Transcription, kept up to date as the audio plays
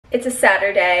It's a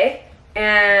Saturday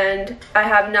and I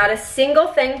have not a single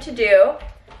thing to do.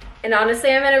 And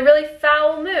honestly, I'm in a really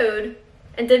foul mood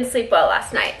and didn't sleep well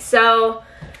last night. So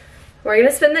we're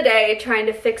gonna spend the day trying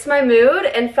to fix my mood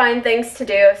and find things to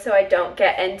do so I don't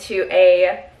get into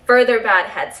a further bad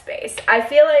headspace. I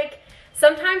feel like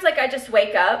sometimes I just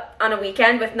wake up on a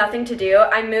weekend with nothing to do.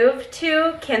 I moved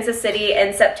to Kansas City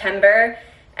in September,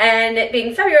 and it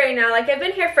being February now, I've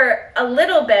been here for a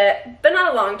little bit, but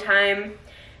not a long time.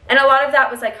 And a lot of that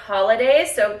was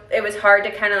holidays, so it was hard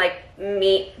to kind of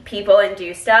meet people and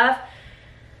do stuff.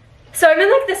 So I'm in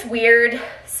this weird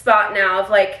spot now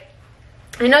of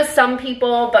I know some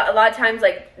people, but a lot of times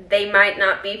they might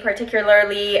not be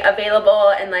particularly available,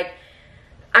 and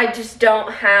I just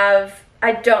don't have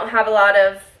a lot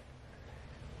of,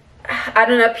 I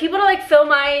don't know, people to fill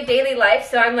my daily life.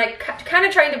 So I'm kind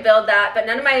of trying to build that, but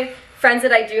none of my friends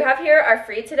that I do have here are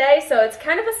free today, so it's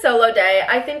kind of a solo day.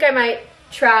 I think I might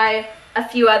try a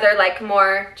few other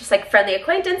more just friendly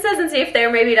acquaintances and see if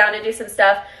they're maybe down to do some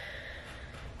stuff.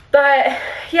 But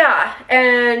yeah,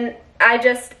 and I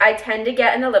tend to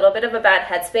get in a little bit of a bad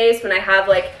headspace when I have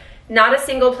not a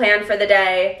single plan for the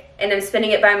day and I'm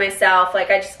spending it by myself. I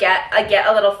get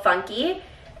a little funky.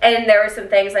 And there were some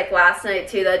things last night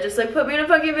too that just put me in a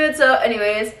funky mood. So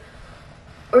anyways,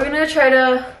 we're gonna try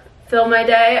to fill my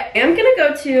day. I'm gonna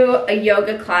go to a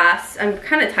yoga class. I'm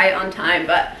kind of tight on time,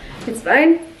 but it's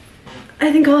fine.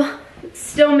 I think I'll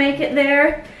still make it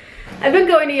there. I've been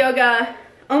going to yoga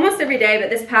almost every day, but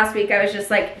this past week I was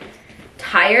just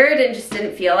tired and just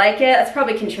didn't feel like it. That's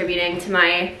probably contributing to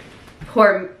my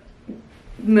poor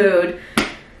mood.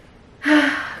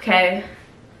 Okay,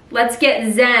 let's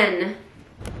get zen.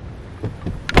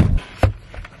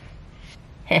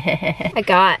 I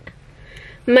got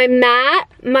my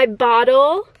mat, my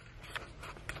bottle.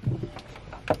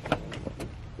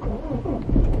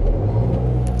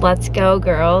 Let's go,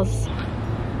 girls.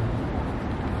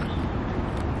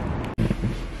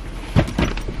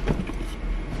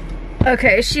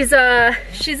 Okay, she's a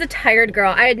tired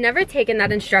girl. I had never taken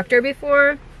that instructor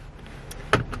before.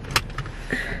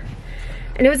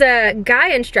 And it was a guy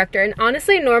instructor, and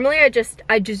honestly, normally I just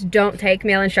don't take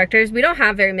male instructors. We don't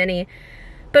have very many.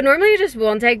 But normally I just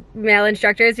won't take male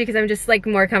instructors because I'm just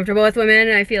more comfortable with women,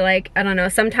 and I feel I don't know,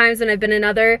 sometimes when I've been in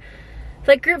other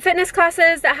group fitness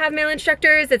classes that have male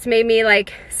instructors, it's made me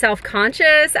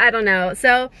self-conscious. I don't know.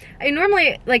 So I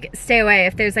normally stay away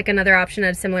if there's another option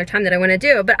at a similar time that I want to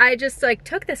do. But I just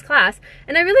took this class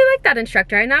and I really like that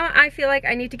instructor. And now I feel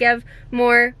I need to give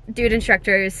more dude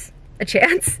instructors a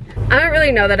chance. I don't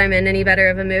really know that I'm in any better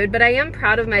of a mood, but I am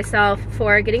proud of myself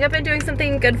for getting up and doing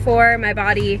something good for my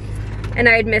body. And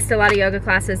I had missed a lot of yoga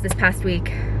classes this past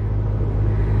week.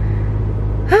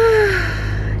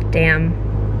 Damn.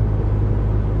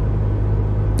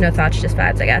 No thoughts, just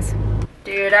vibes, I guess.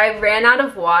 Dude, I ran out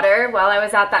of water while I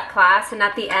was at that class, and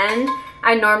at the end,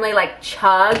 I normally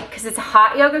chug, because it's a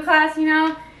hot yoga class, you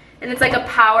know? And it's a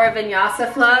power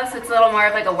vinyasa flow, so it's a little more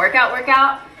of a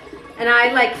workout. And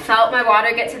I felt my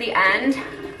water get to the end.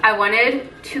 I wanted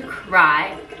to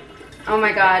cry. Oh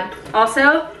my God.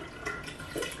 Also,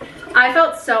 I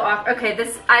felt so awkward. Okay,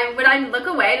 when I look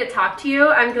away to talk to you,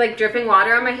 I'm dripping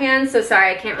water on my hands, so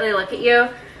sorry, I can't really look at you.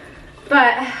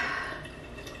 But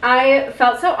I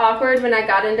felt so awkward when I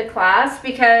got into class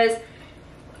because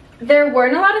there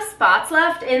weren't a lot of spots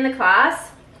left in the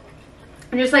class,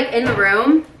 just in the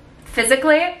room,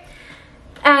 physically.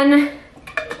 And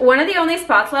one of the only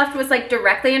spots left was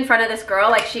directly in front of this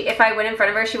girl. If I went in front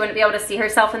of her, she wouldn't be able to see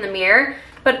herself in the mirror.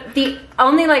 But the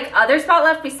only other spot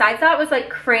left besides that was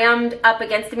crammed up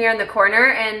against the mirror in the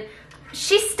corner, and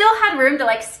she still had room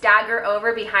to stagger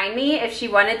over behind me if she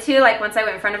wanted to, once I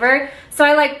went in front of her. So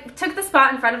I took the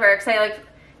spot in front of her because I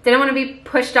didn't want to be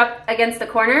pushed up against the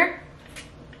corner.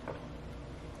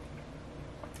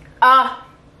 Oh,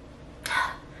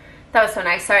 that was so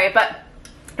nice, sorry, but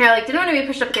I didn't want to be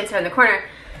pushed up against her in the corner.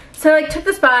 So I took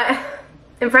the spot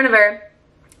in front of her,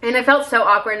 and I felt so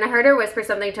awkward, and I heard her whisper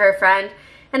something to her friend,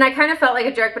 and I kind of felt like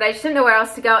a jerk, but I just didn't know where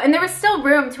else to go. And there was still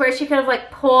room to where she could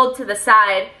have pulled to the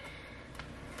side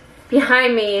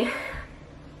behind me,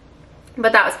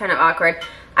 but that was kind of awkward.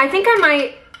 I think I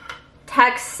might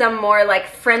text some more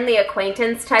friendly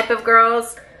acquaintance type of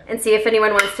girls and see if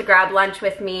anyone wants to grab lunch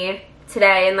with me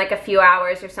today in a few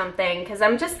hours or something, because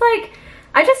I'm just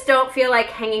I just don't feel like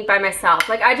hanging by myself.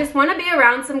 I just want to be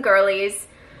around some girlies.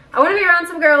 I want to be around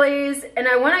some girlies, and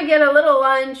I want to get a little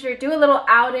lunch or do a little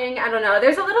outing. I don't know.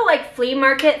 There's a little flea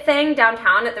market thing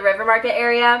downtown at the River Market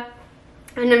area,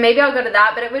 and then maybe I'll go to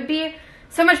that, but it would be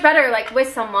so much better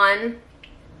with someone.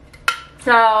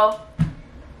 So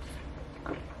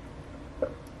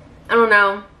I don't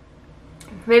know.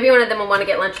 Maybe one of them will want to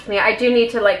get lunch with me. I do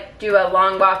need to like do a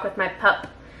long walk with my pup.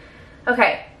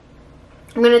 Okay,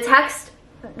 I'm gonna text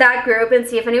that group and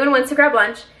see if anyone wants to grab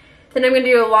lunch. Then I'm gonna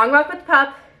do a long walk with the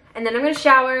pup, and then I'm gonna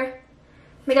shower,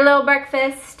 make a little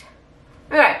breakfast.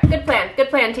 Okay, good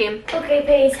plan team. Okay,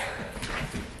 Paige.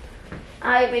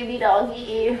 Hi, baby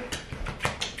doggy.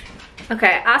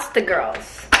 Okay, ask the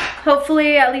girls.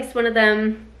 Hopefully at least one of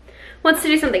them wants to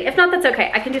do something. If not, that's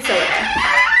okay. I can do solo day.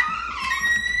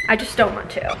 I just don't want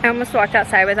to. I almost walked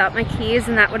outside without my keys,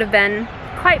 and that would have been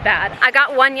quite bad. I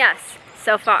got one yes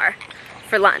so far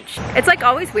for lunch. It's like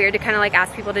always weird to kind of like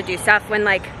ask people to do stuff when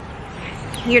like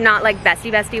you're not like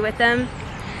bestie with them.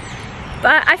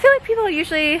 But I feel like people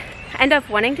usually end up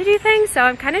wanting to do things, so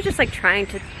I'm kind of just like trying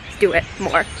to do it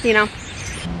more, you know?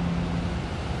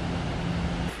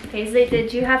 Paisley,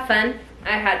 did you have fun?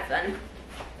 I had fun.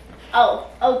 Oh,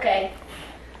 okay.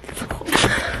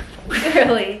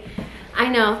 Really? I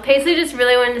know. Paisley just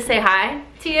really wanted to say hi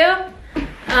to you.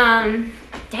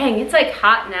 Dang, it's like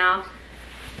hot now.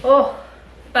 Oh,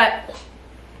 but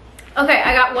okay,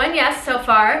 I got one yes so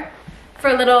far for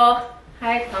a little,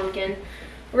 hi pumpkin,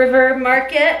 river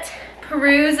market,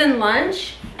 peruse and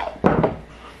lunch.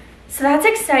 So that's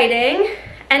exciting.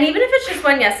 And even if it's just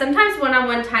one yes, sometimes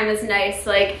one-on-one time is nice.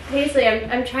 Like, Paisley,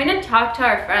 I'm trying to talk to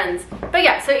our friends. But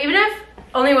yeah, so even if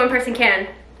only one person can,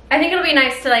 I think it'll be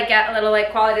nice to like get a little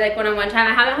like quality like one-on-one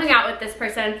time. I haven't hung out with this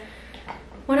person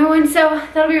one-on-one, so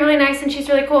that'll be really nice and she's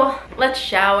really cool. Let's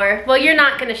shower. Well, you're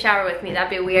not gonna shower with me, that'd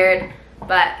be weird,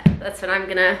 but that's what I'm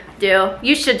gonna do.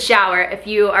 You should shower if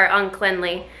you are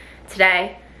uncleanly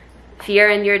today. If you're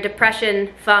in your depression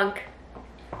funk,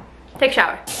 take a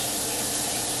shower.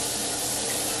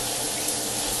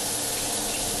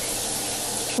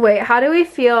 Wait, how do we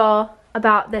feel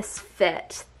about this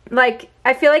fit? Like,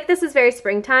 I feel like this is very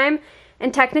springtime,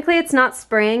 and technically it's not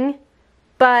spring,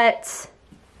 but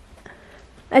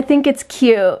I think it's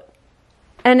cute.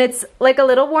 And it's like a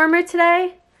little warmer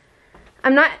today.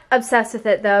 I'm not obsessed with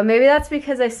it though. Maybe that's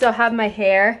because I still have my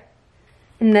hair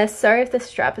in this. Sorry if this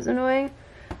strap is annoying,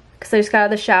 because I just got out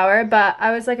of the shower, but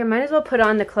I was like, I might as well put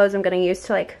on the clothes I'm gonna use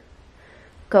to like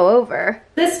go over.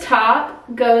 This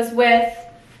top goes with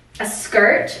a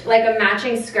skirt, like a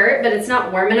matching skirt, but it's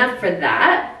not warm enough for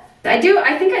that. I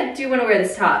think I do want to wear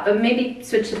this top, but maybe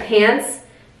switch the pants,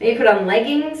 maybe put on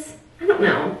leggings. I don't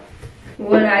know.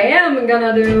 What I am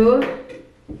gonna do,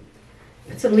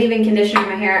 put some leave-in conditioner in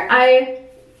my hair. I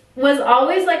was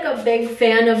always like a big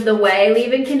fan of the Way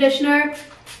leave-in conditioner,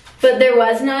 but there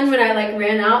was none when I like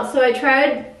ran out, so I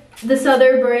tried this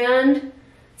other brand.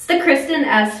 It's the Kristen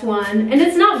S one, and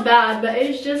it's not bad, but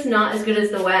it's just not as good as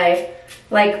the Way.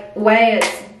 Like, Way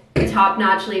is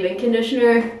top-notch leave-in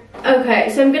conditioner. Okay,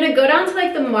 so I'm gonna go down to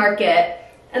like the market,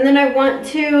 and then I want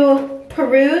to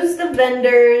peruse the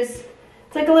vendors.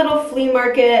 It's like a little flea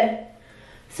market.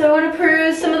 So I want to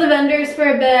peruse some of the vendors for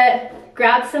a bit,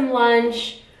 grab some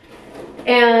lunch,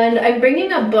 and I'm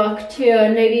bringing a book too,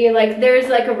 and maybe like there's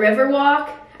like a river walk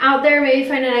out there, maybe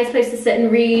find a nice place to sit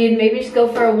and read, maybe just go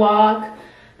for a walk.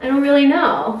 I don't really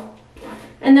know.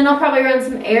 And then I'll probably run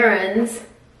some errands,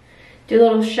 do a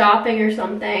little shopping or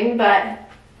something, but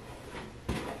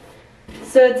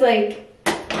so it's like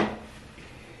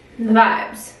the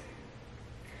vibes.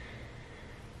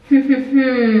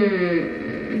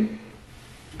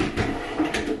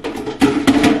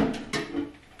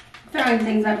 Throwing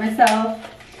things at myself.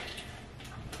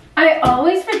 I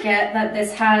always forget that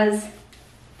this has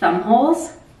thumb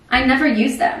holes. I never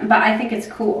use them, but I think it's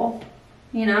cool,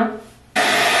 you know?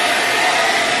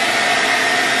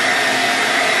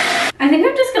 I think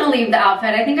I'm just gonna leave the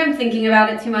outfit. I think I'm thinking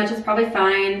about it too much. It's probably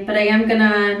fine, but I am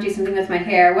gonna do something with my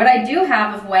hair. What I do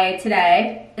have of Way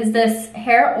today is this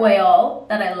hair oil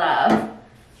that I love.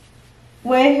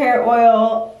 Way hair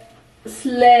oil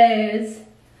slays.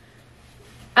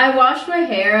 I washed my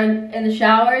hair in the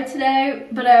shower today,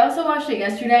 but I also washed it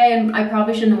yesterday, and I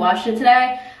probably shouldn't have washed it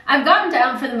today. I've gotten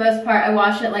down for the most part. I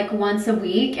wash it like once a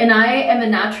week, and I am a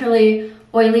naturally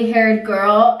oily haired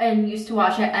girl and used to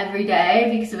wash it every day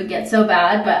because it would get so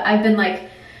bad, but I've been like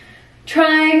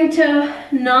trying to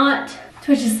not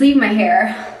to just leave my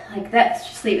hair like this,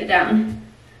 just leave it down.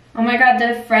 Oh my god, did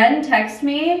a friend text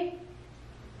me?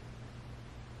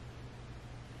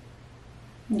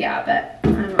 Yeah, but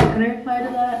I'm not gonna reply to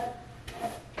that.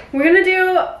 We're gonna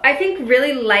do, I think,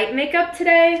 really light makeup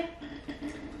today,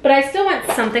 but I still want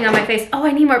something on my face. Oh,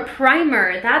 I need more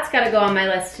primer. That's gotta go on my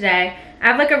list today. I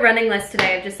have like a running list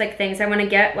today of just like things I want to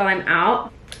get while I'm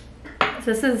out. So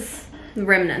this is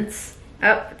remnants.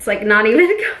 Oh, it's like not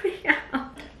even coming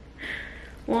out.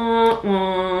 Wah,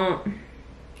 wah.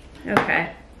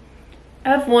 Okay. I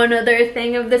have one other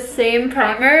thing of the same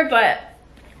primer, but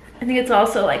I think it's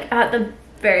also like at the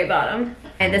very bottom.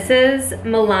 And this is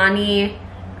Milani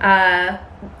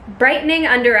Brightening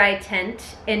Under Eye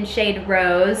Tint in shade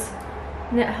Rose.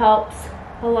 And it helps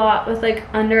a lot with like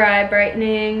under eye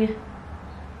brightening.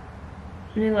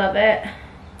 And I love it.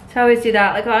 So I always do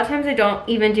that. Like a lot of times I don't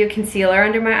even do concealer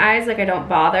under my eyes. Like I don't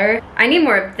bother. I need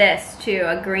more of this too.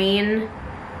 A green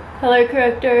color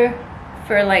corrector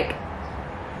for like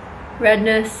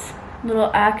redness,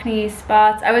 little acne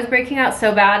spots. I was breaking out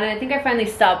so bad and I think I finally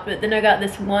stopped, but then I got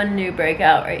this one new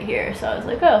breakout right here. So I was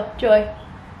like, oh, joy.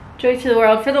 Joy to the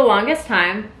world. For the longest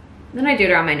time, then I do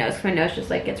it around my nose because my nose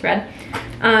just like gets red.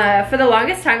 For the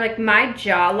longest time, like my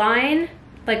jawline,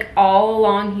 like all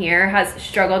along here has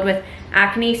struggled with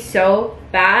acne so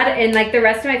bad, and like the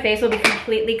rest of my face will be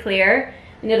completely clear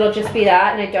and it'll just be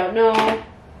that, and I don't know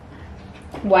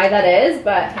why that is,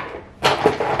 but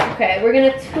okay, we're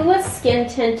gonna Tula Skin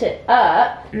Tint it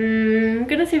up. I'm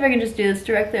gonna see if I can just do this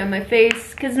directly on my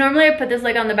face, because normally I put this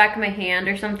like on the back of my hand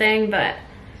or something, but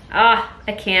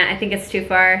I can't. I think it's too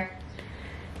far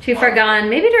gone.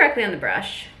 Maybe directly on the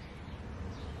brush.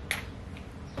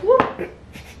 Whoop.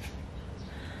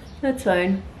 That's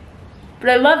fine. But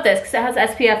I love this because it has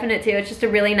SPF in it too. It's just a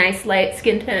really nice light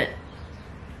skin tint.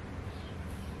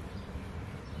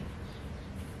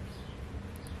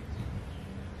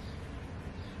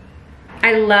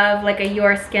 I love like a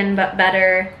your skin but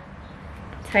better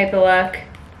type of look.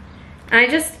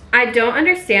 I don't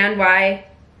understand why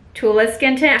Tula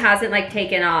Skin Tint hasn't like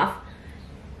taken off,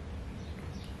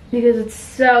 because it's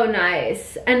so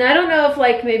nice. And I don't know if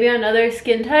like maybe on other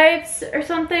skin types or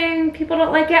something people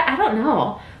don't like it. I don't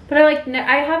know, but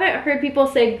I haven't heard people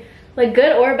say like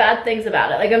good or bad things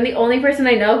about it. Like I'm the only person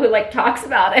I know who like talks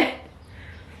about it.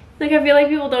 Like I feel like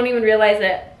people don't even realize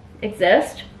it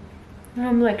exists. And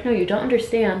I'm like, no, you don't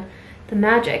understand the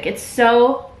magic. It's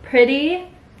so pretty.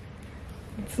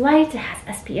 It's light, it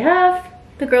has SPF.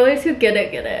 The girlies who get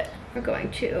it, get it. We're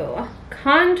going to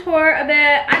contour a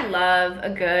bit. I love a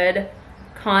good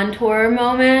contour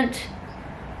moment.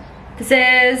 This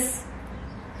is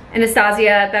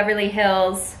Anastasia Beverly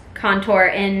Hills Contour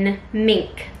in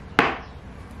Mink.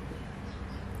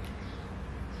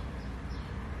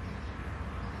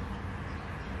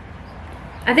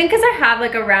 I think because I have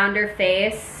like a rounder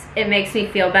face, it makes me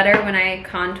feel better when I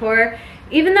contour.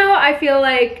 Even though I feel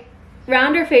like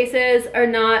rounder faces are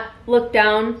not looked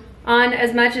down on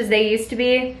as much as they used to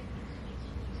be.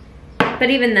 But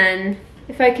even then,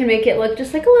 if I can make it look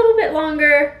just like a little bit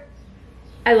longer,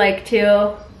 I like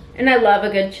to. And I love a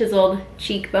good chiseled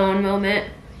cheekbone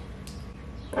moment.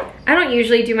 I don't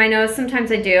usually do my nose,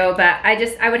 sometimes I do, but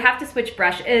I would have to switch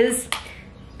brushes.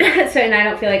 And I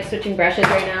don't feel like switching brushes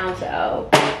right now, so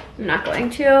I'm not going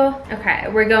to. Okay,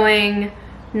 we're going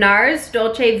NARS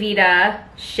Dolce Vita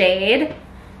shade.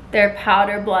 Their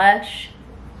powder blush.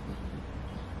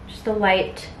 Just a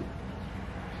light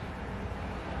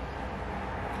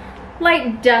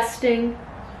dusting.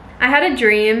 I had a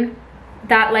dream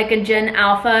that like a Gen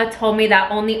Alpha told me that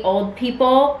only old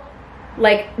people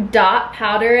like dot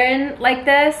powder in like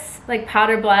this, like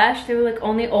powder blush. They were like,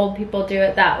 only old people do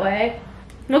it that way.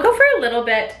 We'll go for a little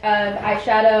bit of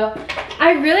eyeshadow.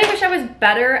 I really wish I was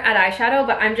better at eyeshadow,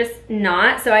 but I'm just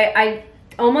not. So I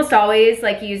almost always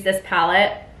like use this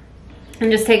palette and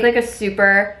just take like a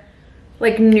super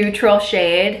like neutral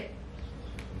shade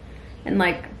and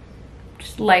like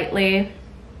just lightly.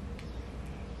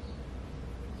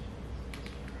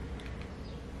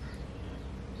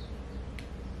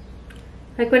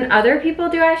 Like when other people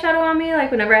do eyeshadow on me,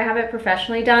 like whenever I have it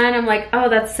professionally done, I'm like, oh,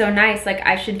 that's so nice. Like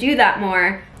I should do that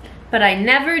more, but I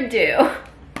never do.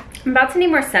 I'm about to need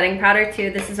more setting powder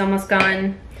too. This is almost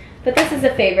gone, but this is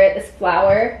a favorite, this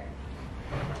Flower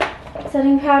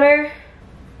setting powder.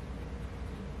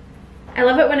 I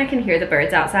love it when I can hear the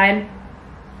birds outside.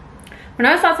 When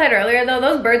I was outside earlier though,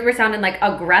 those birds were sounding like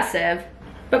aggressive,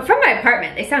 but from my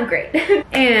apartment, they sound great.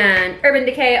 And Urban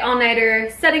Decay All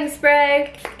Nighter Setting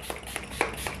Spray.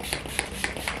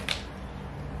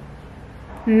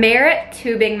 Merit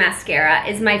Tubing Mascara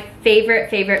is my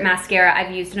favorite mascara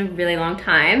I've used in a really long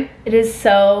time. It is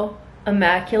so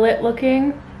immaculate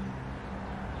looking.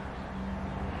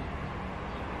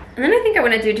 And then I think I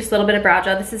want to do just a little bit of brow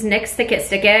gel. This is NYX Stick It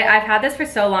Stick It. I've had this for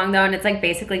so long though, and it's like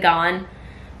basically gone.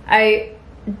 I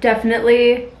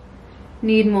definitely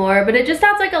need more, but it just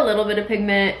adds like a little bit of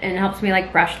pigment and helps me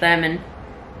like brush them and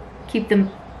keep them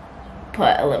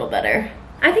put a little better.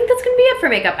 I think that's gonna be it for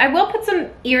makeup. I will put some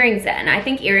earrings in. I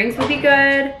think earrings would be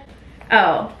good.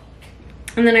 Oh,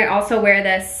 and then I also wear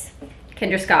this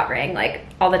Kendra Scott ring like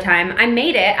all the time. I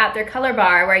made it at their color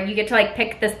bar where you get to like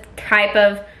pick this type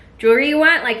of jewelry you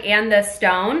want, like, and the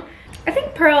stone. I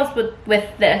think pearls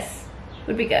with this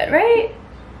would be good, right?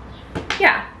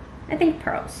 Yeah, I think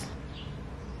pearls.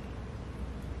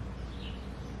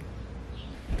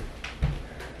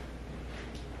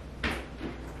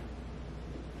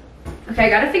 Okay, I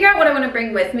gotta figure out what I wanna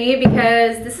bring with me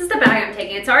because this is the bag I'm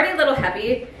taking. It's already a little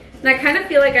heavy, and I kind of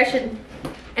feel like I should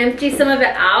empty some of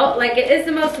it out. Like, it is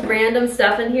the most random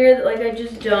stuff in here that, like, I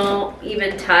just don't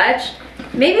even touch.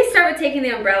 Maybe start with taking the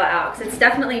umbrella out because it's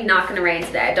definitely not gonna rain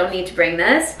today. I don't need to bring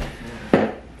this.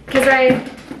 Because I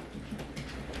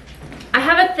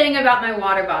have a thing about my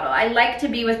water bottle. I like to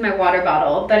be with my water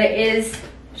bottle, but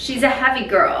she's a heavy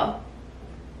girl.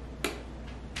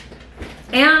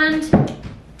 And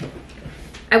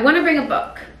I want to bring a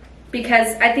book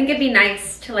because I think it'd be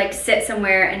nice to like sit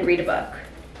somewhere and read a book.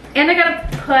 And I gotta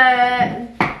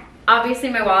put, obviously,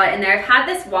 my wallet in there. I've had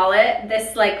this wallet,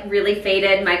 this like really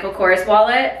faded Michael Kors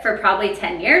wallet for probably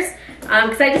 10 years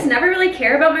because I just never really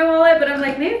care about my wallet, but I'm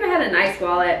like, maybe if I had a nice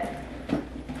wallet,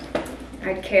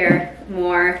 I'd care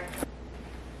more.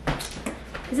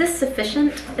 Is this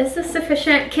sufficient? Is this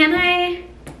sufficient? Can I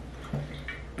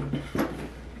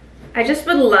just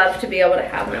would love to be able to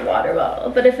have my water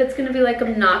bottle, but if it's gonna be like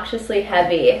obnoxiously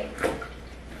heavy.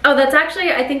 Oh, that's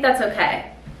actually, I think that's okay.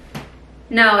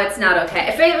 No, it's not okay.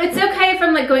 It's okay if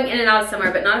I'm like going in and out of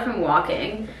somewhere, but not if I'm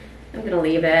walking. I'm gonna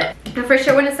leave it. I for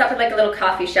sure want to stop at like a little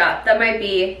coffee shop. That might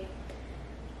be,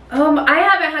 I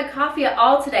haven't had coffee at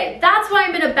all today. That's why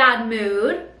I'm in a bad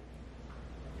mood.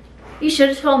 You should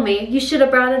have told me. You should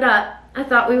have brought it up. I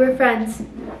thought we were friends.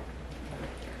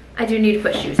 I do need to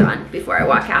put shoes on before I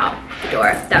walk out the door.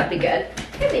 That would be good.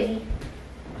 Hey, baby.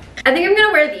 I think I'm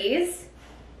gonna wear these.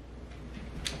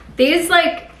 These,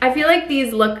 like, I feel like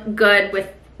these look good with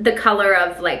the color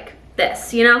of like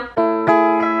this, you know?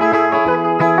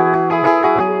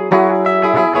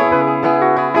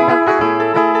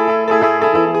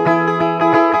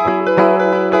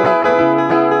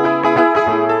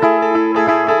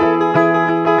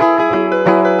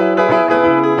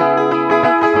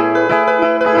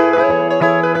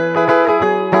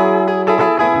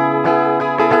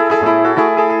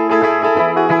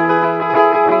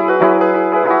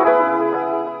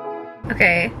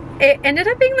 Okay, it ended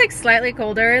up being like slightly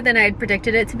colder than I'd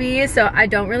predicted it to be, so I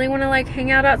don't really want to like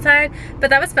hang out outside, but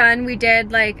that was fun. We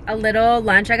did like a little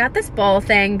lunch. I got this bowl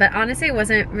thing, but honestly it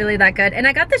wasn't really that good. And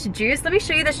I got this juice. Let me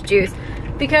show you this juice,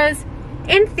 because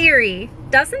in theory,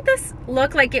 doesn't this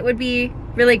look like it would be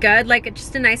really good? Like, it's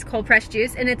just a nice cold pressed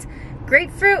juice, and it's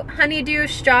grapefruit, honeydew,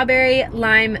 strawberry,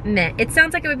 lime, mint. It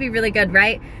sounds like it would be really good,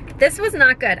 right? This was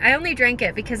not good. I only drank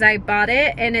it because I bought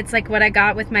it, and it's like what I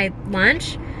got with my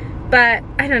lunch. But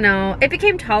I don't know, it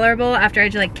became tolerable after I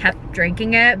just like kept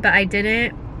drinking it, but I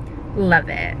didn't love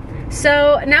it.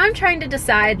 So now I'm trying to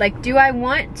decide, like, do I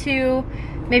want to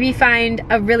maybe find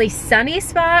a really sunny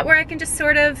spot where I can just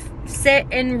sort of sit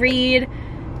and read?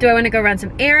 Do I want to go run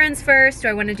some errands first? Do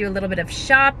I want to do a little bit of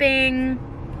shopping?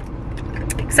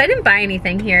 Because I didn't buy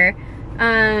anything here.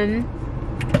 And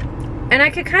I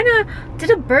could kind of, did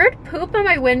a bird poop on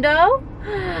my window?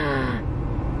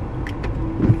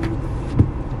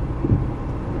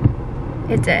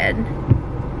 It did.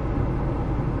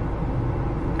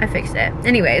 I fixed it.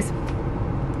 Anyways.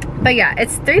 But yeah,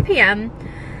 it's 3 p.m.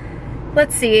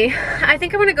 Let's see. I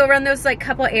think I want to go run those like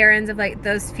couple errands of like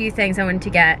those few things I wanted to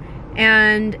get.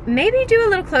 And maybe do a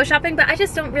little clothes shopping, but I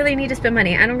just don't really need to spend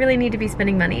money. I don't really need to be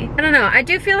spending money. I don't know. I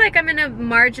do feel like I'm in a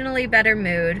marginally better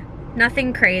mood.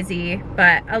 Nothing crazy,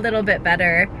 but a little bit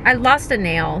better. I lost a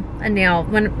nail.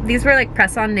 When these were like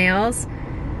press-on nails.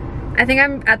 I think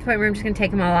I'm at the point where I'm just gonna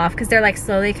take them all off because they're like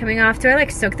slowly coming off. Do I like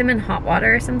soak them in hot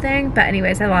water or something? But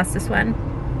anyways, I lost this one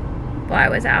while I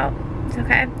was out. It's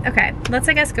okay. Okay, let's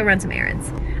I guess go run some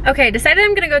errands. Okay, decided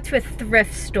I'm gonna go to a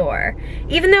thrift store.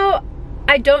 Even though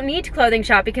I don't need to clothing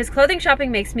shop because clothing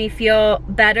shopping makes me feel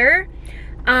better,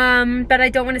 but I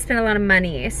don't want to spend a lot of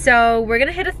money. So we're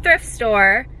gonna hit a thrift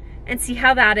store and see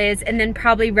how that is, and then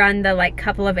probably run the like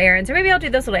couple of errands, or maybe I'll do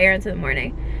those little errands in the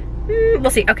morning. We'll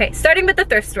see. Okay, starting with the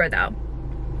thrift store though,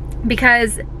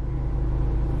 because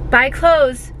buy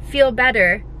clothes, feel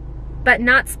better, but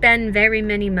not spend very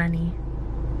many money.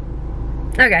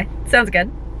 Okay, sounds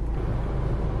good.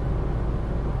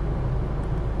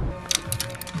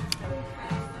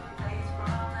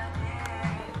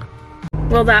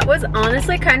 Well, that was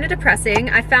honestly kind of depressing.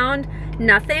 I found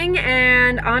nothing,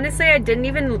 and honestly I didn't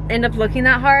even end up looking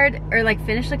that hard or like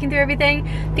finish looking through everything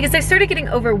because I started getting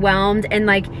overwhelmed and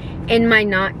like in my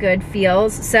not good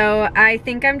feels. So I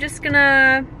think I'm just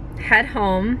gonna head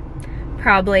home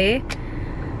probably.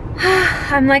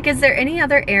 I'm like, is there any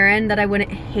other errand that I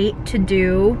wouldn't hate to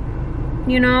do,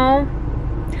 you know?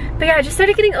 But yeah, I just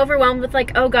started getting overwhelmed with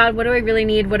like, oh God, what do I really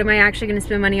need? What am I actually gonna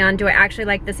spend money on? Do I actually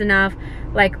like this enough?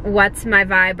 Like, what's my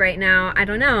vibe right now? I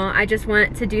don't know. I just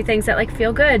want to do things that like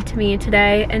feel good to me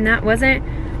today, and that wasn't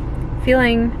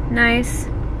feeling nice.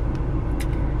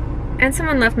 And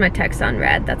someone left my text on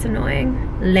red. That's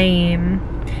annoying. Lame.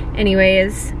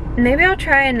 Anyways, maybe I'll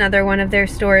try another one of their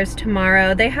stores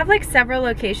tomorrow. They have like several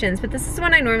locations, but this is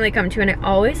one I normally come to and I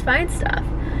always find stuff.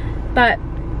 But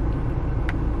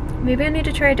maybe I need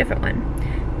to try a different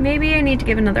one. Maybe I need to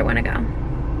give another one a go.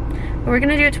 But we're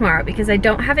gonna do it tomorrow because I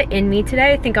don't have it in me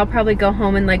today. I think I'll probably go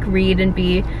home and like read and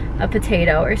be a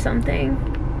potato or something.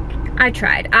 I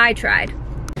tried.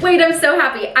 Wait, I'm so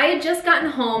happy. I had just gotten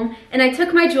home and I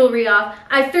took my jewelry off.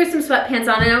 I threw some sweatpants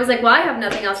on and I was like, well, I have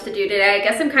nothing else to do today. I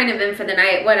guess I'm kind of in for the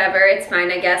night. Whatever, it's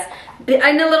fine, I guess.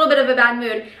 I'm in a little bit of a bad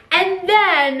mood. And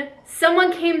then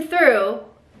someone came through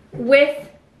with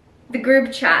the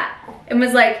group chat and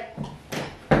was like,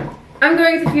 I'm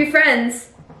going with a few friends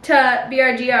to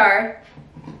BRGR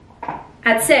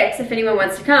at 6 if anyone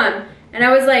wants to come. And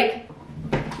I was like,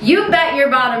 you bet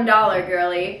your bottom dollar,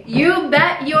 girly. You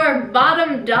bet your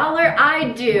bottom dollar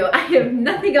I do. I have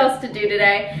nothing else to do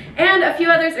today. And a few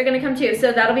others are gonna come too,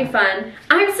 so that'll be fun.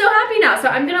 I'm so happy now, so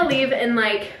I'm gonna leave in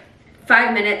like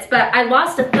 5 minutes, but I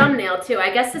lost a thumbnail too.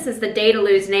 I guess this is the day to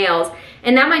lose nails.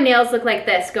 And now my nails look like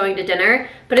this going to dinner,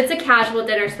 but it's a casual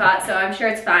dinner spot, so I'm sure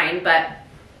it's fine. But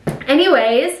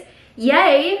anyways,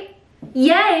 yay,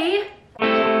 yay.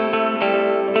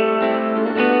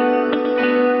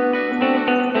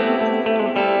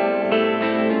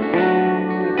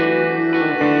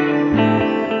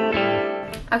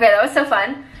 Okay, that was so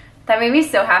fun. That made me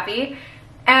so happy.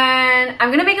 And I'm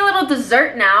gonna make a little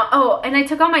dessert now. Oh, and I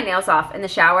took all my nails off in the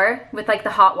shower with like the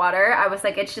hot water. I was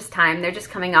like, it's just time, they're just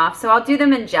coming off. So I'll do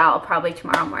them in gel probably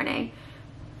tomorrow morning.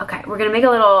 Okay, we're gonna make a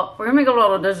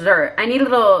little dessert. I need a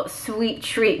little sweet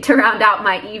treat to round out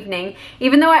my evening.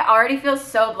 Even though I already feel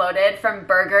so bloated from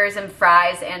burgers and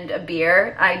fries and a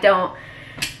beer,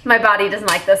 my body doesn't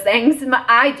like those things.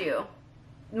 I do.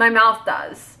 My mouth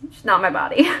does, just not my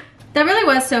body. That really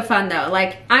was so fun though.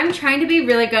 Like, I'm trying to be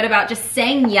really good about just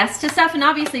saying yes to stuff, and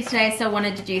obviously today I still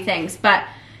wanted to do things, but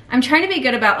I'm trying to be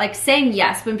good about like saying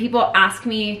yes when people ask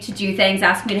me to do things,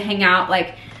 ask me to hang out,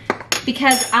 like,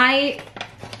 because I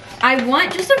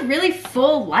want just a really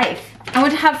full life. I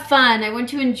want to have fun, I want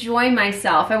to enjoy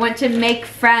myself, I want to make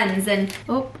friends, and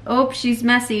oh, she's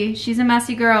messy. She's a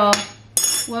messy girl.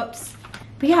 Whoops.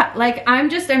 But yeah, like, I'm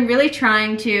really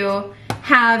trying to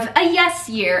have a yes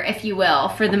year, if you will,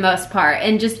 for the most part,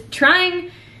 and just trying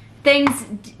things.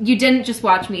 You didn't just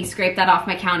watch me scrape that off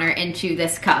my counter into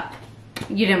this cup.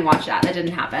 You didn't watch that, that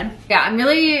didn't happen. Yeah, I'm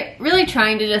really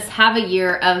trying to just have a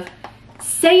year of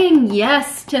saying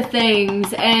yes to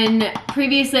things. And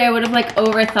previously I would have like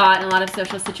overthought in a lot of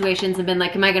social situations and been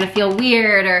like, am I gonna feel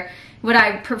weird, or would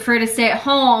I prefer to stay at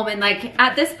home? And like,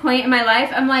 at this point in my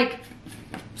life, I'm like,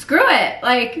 screw it.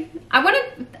 Like, I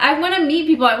wanna meet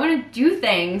people, I wanna do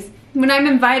things. When I'm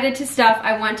invited to stuff,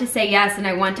 I want to say yes, and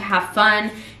I want to have fun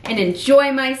and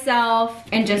enjoy myself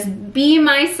and just be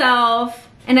myself.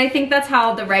 And I think that's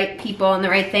how the right people and the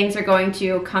right things are going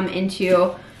to come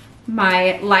into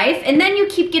my life. And then you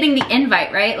keep getting the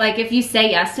invite, right? Like, if you say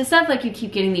yes to stuff, like, you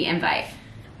keep getting the invite.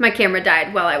 My camera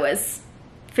died while I was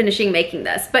finishing making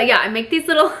this. But yeah, I make these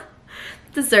little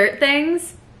dessert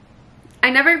things. I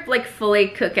never like fully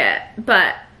cook it,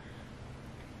 but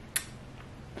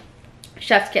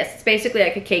chef's kiss. It's basically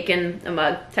like a cake in a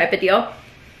mug type of deal.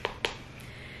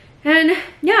 And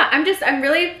yeah, I'm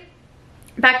really,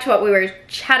 back to what we were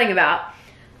chatting about,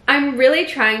 I'm really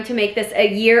trying to make this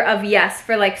a year of yes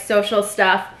for like social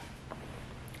stuff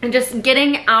and just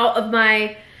getting out of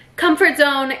my comfort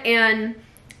zone and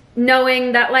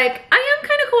knowing that like I am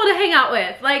kind of cool to hang out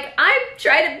with. Like, I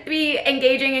try to be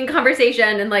engaging in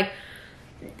conversation and like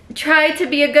try to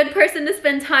be a good person to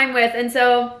spend time with. And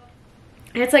so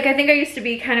it's like, I think I used to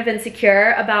be kind of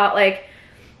insecure about like,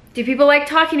 do people like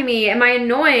talking to me? Am I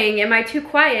annoying? Am I too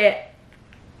quiet?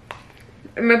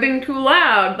 Am I being too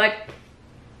loud? Like,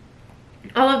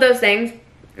 all of those things.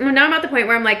 And now I'm at the point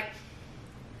where I'm like,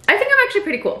 I think I'm actually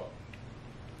pretty cool.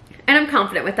 And I'm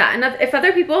confident with that. And if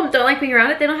other people don't like being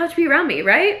around it, they don't have to be around me,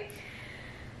 right?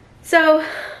 So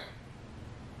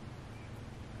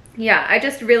yeah, I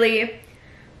just really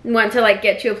want to like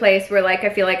get to a place where like I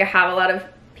feel like I have a lot of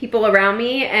people around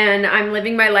me and I'm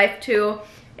living my life to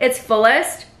its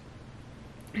fullest.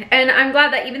 And I'm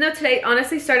glad that even though today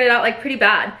honestly started out like pretty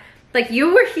bad, like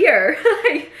you were here,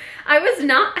 I was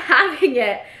not having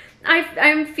it.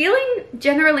 I'm feeling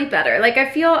generally better. Like, I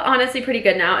feel honestly pretty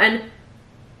good now, and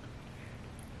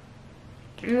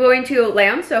I'm going to lay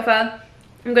on the sofa.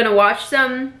 I'm gonna watch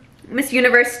some Miss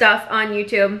Universe stuff on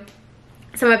YouTube.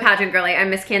 So I'm a pageant girly. I'm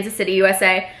Miss Kansas City,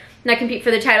 USA. And I compete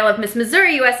for the title of Miss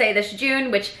Missouri, USA this June,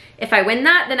 which if I win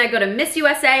that, then I go to Miss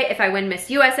USA. If I win Miss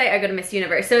USA, I go to Miss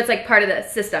Universe. So it's like part of the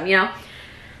system, you know?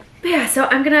 But yeah, so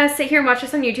I'm gonna sit here and watch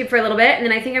this on YouTube for a little bit, and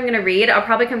then I think I'm gonna read. I'll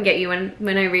probably come get you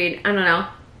when I read. I don't know.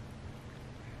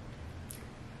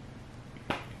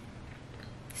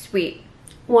 Sweet.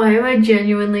 Why am I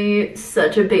genuinely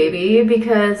such a baby?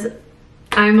 Because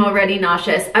I'm already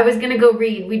nauseous. I was gonna go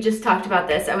read. We just talked about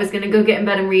this. I was gonna go get in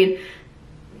bed and read.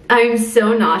 I'm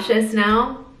so nauseous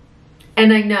now.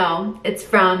 And I know it's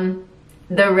from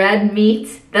the red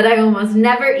meat that I almost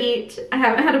never eat. I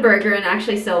haven't had a burger in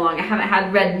actually so long. I haven't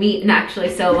had red meat in actually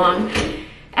so long.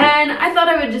 And I thought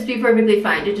I would just be perfectly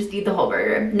fine to just eat the whole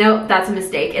burger. Nope, that's a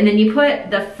mistake. And then you put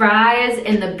the fries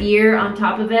and the beer on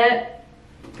top of it.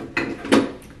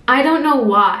 I don't know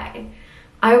why.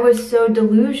 I was so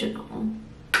delusional.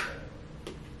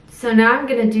 So now I'm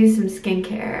gonna do some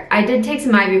skincare. I did take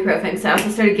some ibuprofen, so I also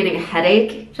started getting a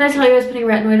headache. Should I tell you I was putting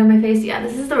retinoid on my face? Yeah,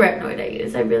 this is the retinoid I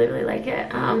use. I really, really like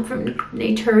it. From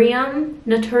Naturium.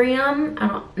 Naturium? I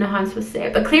don't know how I'm supposed to say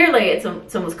it, but clearly it's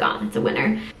almost gone. It's a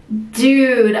winner.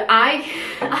 Dude, I'm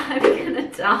gonna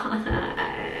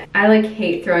die. I like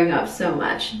hate throwing up so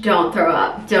much. Don't throw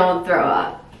up. Don't throw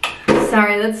up.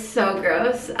 Sorry, that's so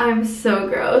gross. I'm so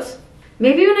gross.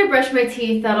 Maybe when I brush my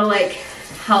teeth, that'll like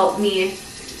help me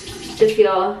to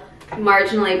feel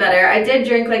marginally better. I did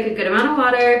drink like a good amount of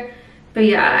water, but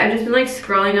yeah, I've just been like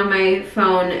scrolling on my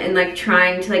phone and like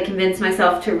trying to like convince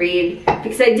myself to read,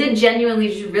 because I did genuinely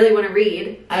just really want to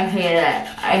read. I hate it.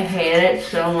 I hate it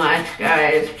so much,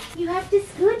 guys. You have to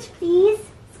scooch, please.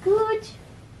 Scooch.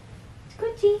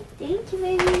 Scoochy. Thank you,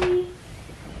 baby.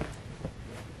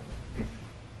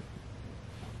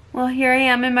 Well, here I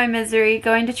am in my misery,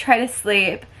 going to try to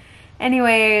sleep.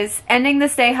 Anyways, ending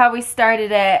this day how we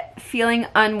started it, feeling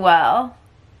unwell.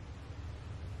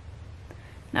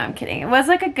 No, I'm kidding. It was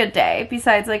like a good day,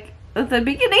 besides like the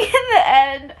beginning and the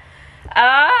end.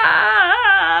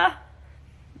 Ah!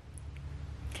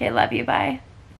 Okay, love you, bye.